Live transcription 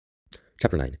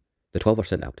Chapter 9. The 12 are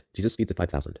sent out. Jesus feeds the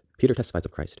 5,000. Peter testifies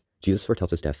of Christ. Jesus foretells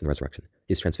his death and resurrection.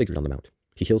 He is transfigured on the mount.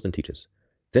 He heals and teaches.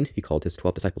 Then he called his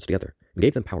 12 disciples together, and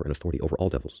gave them power and authority over all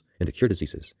devils, and to cure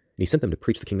diseases. And he sent them to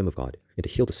preach the kingdom of God, and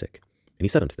to heal the sick. And he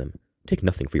said unto them, Take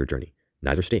nothing for your journey,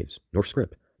 neither staves, nor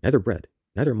scrip, neither bread,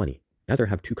 neither money, neither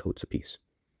have 2 coats apiece.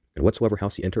 And whatsoever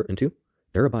house ye enter into,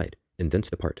 there abide, and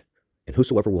thence depart. And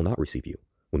whosoever will not receive you,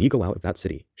 when ye go out of that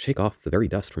city, shake off the very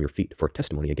dust from your feet for a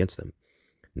testimony against them.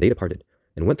 And they departed,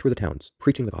 and went through the towns,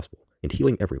 preaching the gospel, and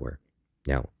healing everywhere.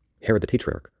 Now Herod the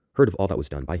Tetrarch heard of all that was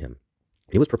done by him.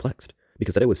 And he was perplexed,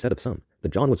 because that it was said of some,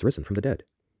 that John was risen from the dead,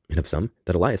 and of some,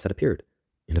 that Elias had appeared,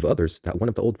 and of others, that one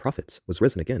of the old prophets was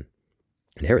risen again.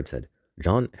 And Herod said,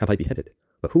 John have I beheaded,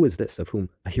 but who is this of whom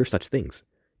I hear such things?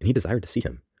 And he desired to see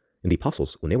him. And the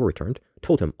apostles, when they were returned,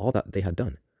 told him all that they had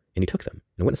done. And he took them,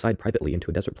 and went aside privately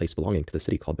into a desert place belonging to the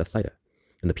city called Bethsaida.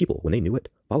 And the people, when they knew it,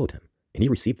 followed him. And he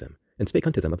received them, and spake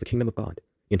unto them of the kingdom of God,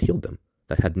 and healed them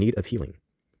that had need of healing.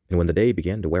 And when the day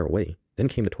began to wear away, then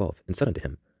came the 12, and said unto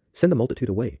him, Send the multitude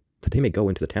away, that they may go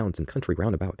into the towns and country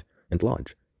round about, and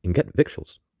lodge, and get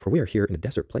victuals, for we are here in a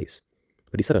desert place.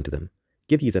 But he said unto them,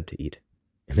 Give ye them to eat.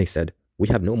 And they said, We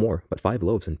have no more but 5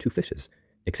 loaves and 2 fishes,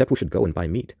 except we should go and buy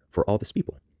meat for all this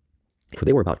people. For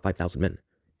they were about 5,000 men.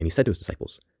 And he said to his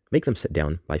disciples, Make them sit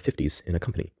down by 50s in a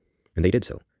company. And they did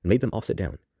so, and made them all sit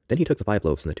down. Then he took the 5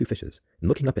 loaves and the 2 fishes, and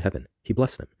looking up at heaven, he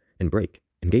blessed them, and brake,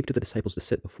 and gave to the disciples to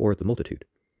sit before the multitude.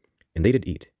 And they did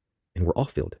eat, and were all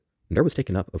filled. And there was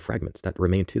taken up of fragments that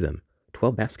remained to them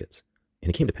 12 baskets. And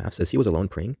it came to pass, as he was alone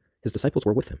praying, his disciples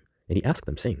were with him. And he asked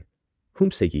them, saying,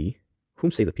 Whom say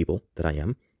the people that I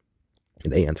am?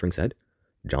 And they answering said,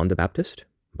 John the Baptist,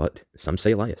 but some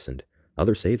say Elias, and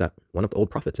others say that one of the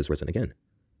old prophets is risen again.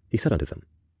 He said unto them,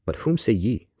 But whom say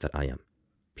ye that I am?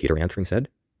 Peter answering said,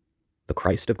 The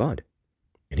Christ of God.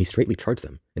 And he straitly charged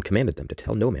them, and commanded them to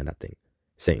tell no man that thing,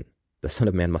 saying, The Son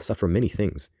of Man must suffer many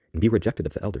things, and be rejected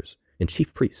of the elders, and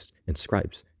chief priests, and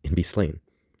scribes, and be slain,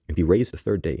 and be raised the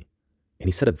 3rd day. And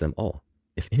he said of them all,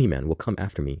 If any man will come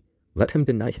after me, let him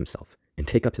deny himself, and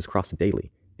take up his cross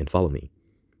daily, and follow me.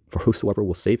 For whosoever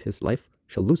will save his life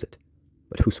shall lose it,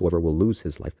 but whosoever will lose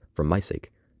his life for my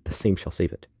sake, the same shall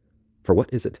save it. For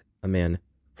what is a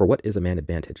man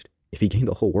advantaged, if he gain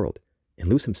the whole world, and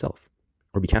lose himself,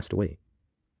 or be cast away?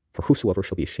 For whosoever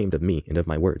shall be ashamed of me and of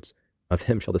my words, of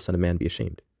him shall the Son of Man be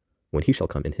ashamed, when he shall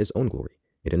come in his own glory,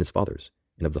 and in his Father's,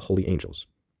 and of the holy angels.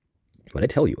 But I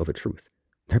tell you of a truth,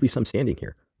 there be some standing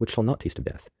here, which shall not taste of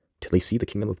death, till they see the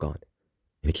kingdom of God.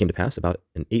 And it came to pass about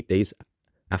 8 days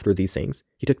after these sayings,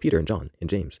 he took Peter and John and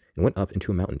James, and went up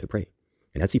into a mountain to pray.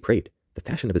 And as he prayed, the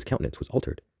fashion of his countenance was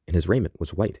altered, and his raiment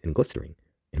was white and glistering.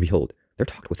 And behold, there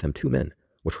talked with him 2 men,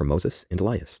 which were Moses and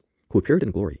Elias, who appeared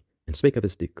in glory, and spake of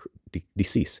his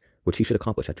decease, which he should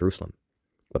accomplish at Jerusalem.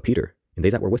 But Peter and they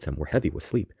that were with him were heavy with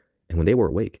sleep, and when they were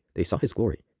awake, they saw his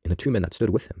glory, and the 2 men that stood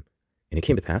with him. And it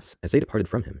came to pass, as they departed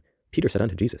from him, Peter said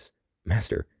unto Jesus,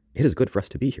 Master, it is good for us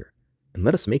to be here, and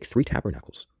let us make 3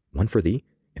 tabernacles, one for thee,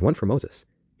 and one for Moses,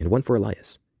 and one for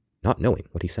Elias, not knowing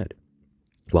what he said.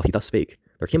 While he thus spake,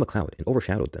 there came a cloud, and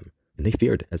overshadowed them, and they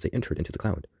feared as they entered into the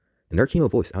cloud. And there came a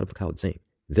voice out of the cloud, saying,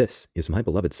 This is my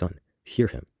beloved Son, hear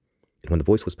him. And when the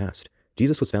voice was past,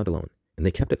 Jesus was found alone, and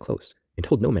they kept it close, and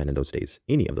told no man in those days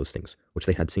any of those things which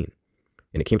they had seen.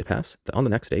 And it came to pass, that on the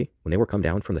next day, when they were come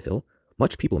down from the hill,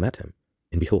 much people met him.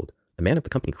 And behold, a man of the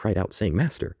company cried out, saying,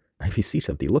 Master, I beseech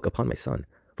of thee, look upon my son,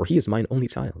 for he is mine only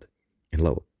child. And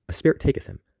lo, a spirit taketh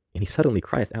him, and he suddenly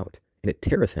crieth out, and it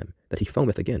teareth him, that he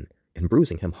foameth again, and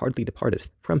bruising him hardly departeth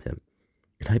from him.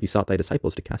 And I besought thy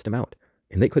disciples to cast him out,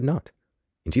 and they could not.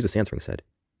 And Jesus answering said,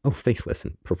 O faithless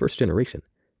and perverse generation,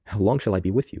 how long shall I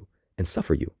be with you, and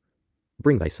suffer you?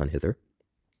 Bring thy son hither.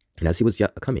 And as he was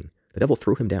yet a-coming, the devil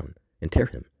threw him down, and tare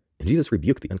him. And Jesus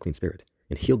rebuked the unclean spirit,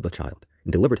 and healed the child,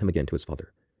 and delivered him again to his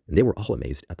father. And they were all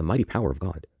amazed at the mighty power of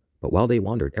God. But while they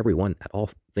wondered every one at all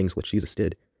things which Jesus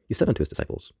did, he said unto his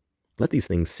disciples, Let these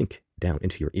things sink down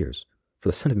into your ears, for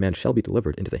the Son of Man shall be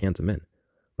delivered into the hands of men.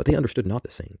 But they understood not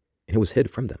the saying, and it was hid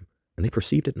from them, and they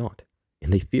perceived it not,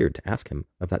 and they feared to ask him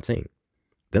of that saying.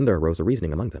 Then there arose a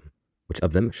reasoning among them, which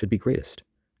of them should be greatest.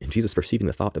 And Jesus, perceiving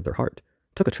the thought of their heart,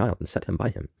 took a child and set him by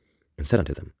him, and said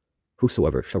unto them,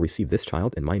 Whosoever shall receive this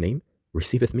child in my name,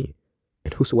 receiveth me,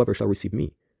 and whosoever shall receive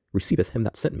me, receiveth him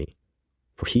that sent me.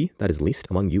 For he that is least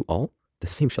among you all, the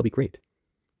same shall be great.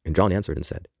 And John answered and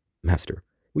said, Master,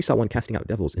 we saw one casting out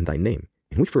devils in thy name,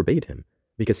 and we forbade him,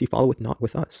 because he followeth not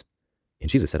with us. And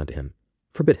Jesus said unto him,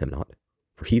 Forbid him not,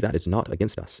 for he that is not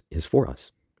against us is for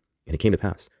us. And it came to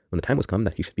pass, when the time was come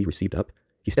that he should be received up,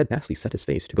 he steadfastly set his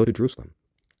face to go to Jerusalem,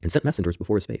 and sent messengers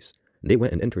before his face. And they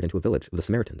went and entered into a village of the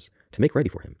Samaritans, to make ready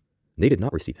for him. They did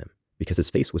not receive him, because his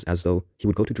face was as though he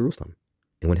would go to Jerusalem.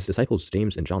 And when his disciples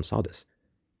James and John saw this,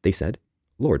 they said,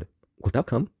 Lord, wilt thou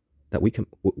that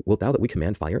we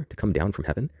command fire to come down from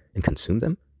heaven and consume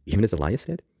them, even as Elias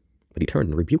did? But he turned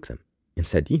and rebuked them, and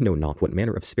said, Ye know not what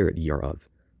manner of spirit ye are of.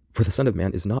 For the Son of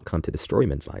Man is not come to destroy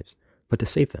men's lives, but to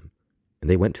save them.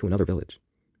 And they went to another village.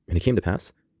 And it came to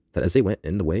pass, that as they went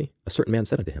in the way, a certain man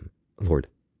said unto him, Lord,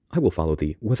 I will follow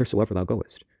thee whithersoever thou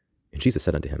goest. And Jesus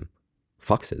said unto him,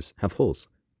 Foxes have holes,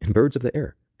 and birds of the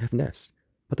air have nests,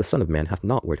 but the Son of Man hath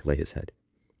not where to lay his head.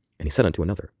 And he said unto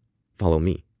another, Follow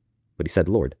me. But he said,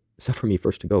 Lord, suffer me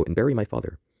first to go and bury my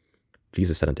father.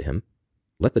 Jesus said unto him,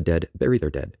 Let the dead bury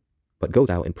their dead, but go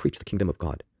thou and preach the kingdom of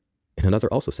God. And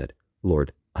another also said,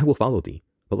 Lord, I will follow thee,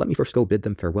 but let me first go bid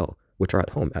them farewell, which are at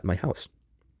home at my house.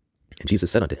 And Jesus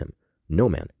said unto him, No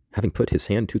man, having put his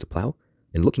hand to the plough,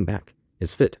 and looking back,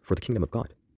 is fit for the kingdom of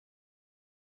God.